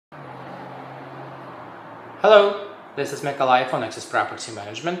Hello, this is Mikolai for Nexus Property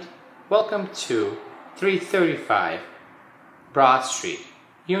Management. Welcome to 335 Broad Street,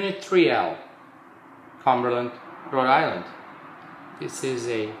 Unit 3L, Cumberland, Rhode Island. This is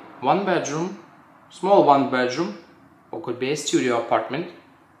a small one bedroom, or could be a studio apartment,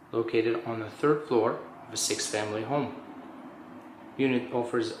 located on the third floor of a 6-family home. Unit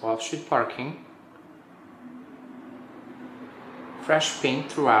offers off-street parking, fresh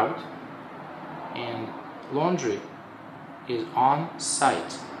paint throughout, and laundry is on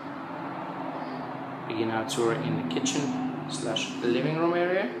site. Begin our tour in the kitchen/living room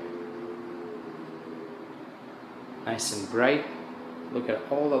area. Nice and bright. Look at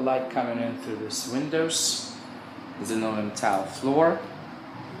all the light coming in through these windows. Linoleum tile floor.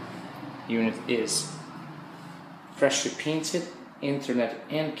 Unit is freshly painted, internet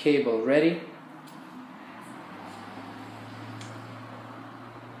and cable ready.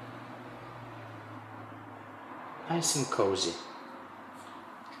 Nice and cozy.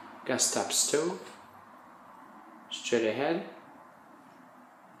 Gas top stove, straight ahead.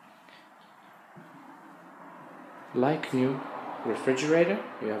 Like new refrigerator,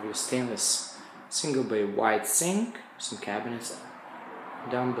 you have your stainless single bay wide sink, some cabinets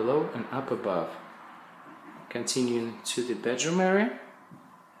down below and up above. Continuing to the bedroom area.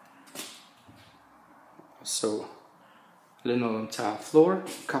 So linoleum tile floor,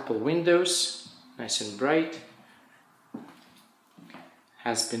 couple windows, nice and bright.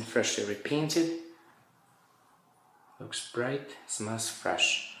 Has been freshly repainted. Looks bright, smells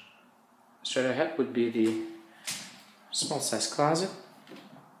fresh. Straight ahead would be the small size closet.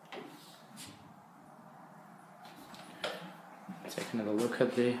 Take another look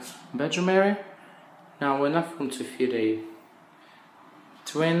at the bedroom area. Now enough room to fit a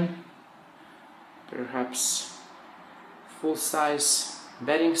twin, perhaps full-size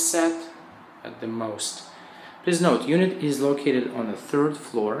bedding set at the most. Please note, unit is located on the third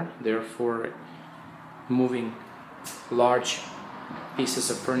floor, therefore moving large pieces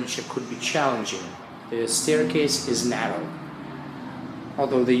of furniture could be challenging. The staircase is narrow.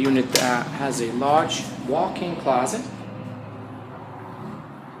 Although the unit has a large walk-in closet,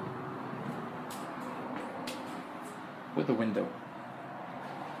 with a window.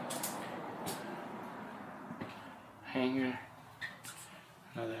 Hanger,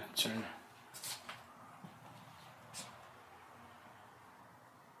 another turn.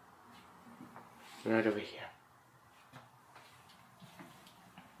 Right over here.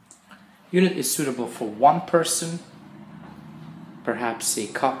 Unit is suitable for one person, perhaps a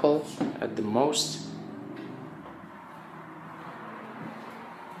couple at the most.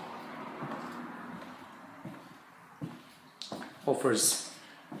 Offers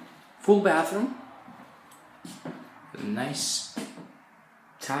full bathroom, a nice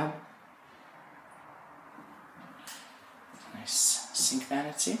tub, nice sink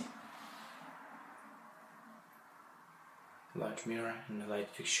vanity, large mirror and a light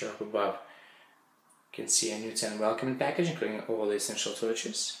fixture up above. You can see a new tenant welcoming package including all the essential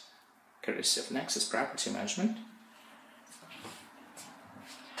touches, courtesy of Nexus Property Management.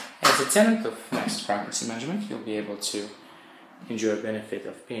 As a tenant of Nexus Property Management, you'll be able to enjoy the benefit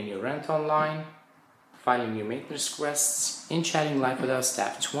of paying your rent online, filing new maintenance requests, and chatting live with our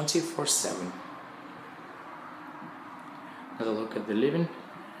staff 24/7. Another look at the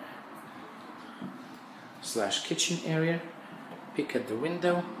living/kitchen area. Peek at the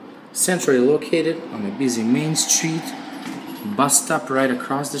window. Centrally located on a busy main street. Bus stop right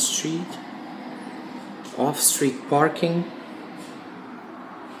across the street. Off-street parking.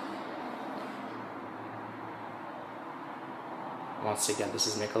 Once again, this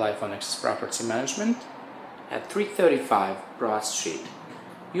is Mikolai for Nexus Property Management at 335 Broad Street,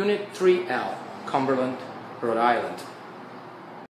 Unit 3L, Cumberland, Rhode Island.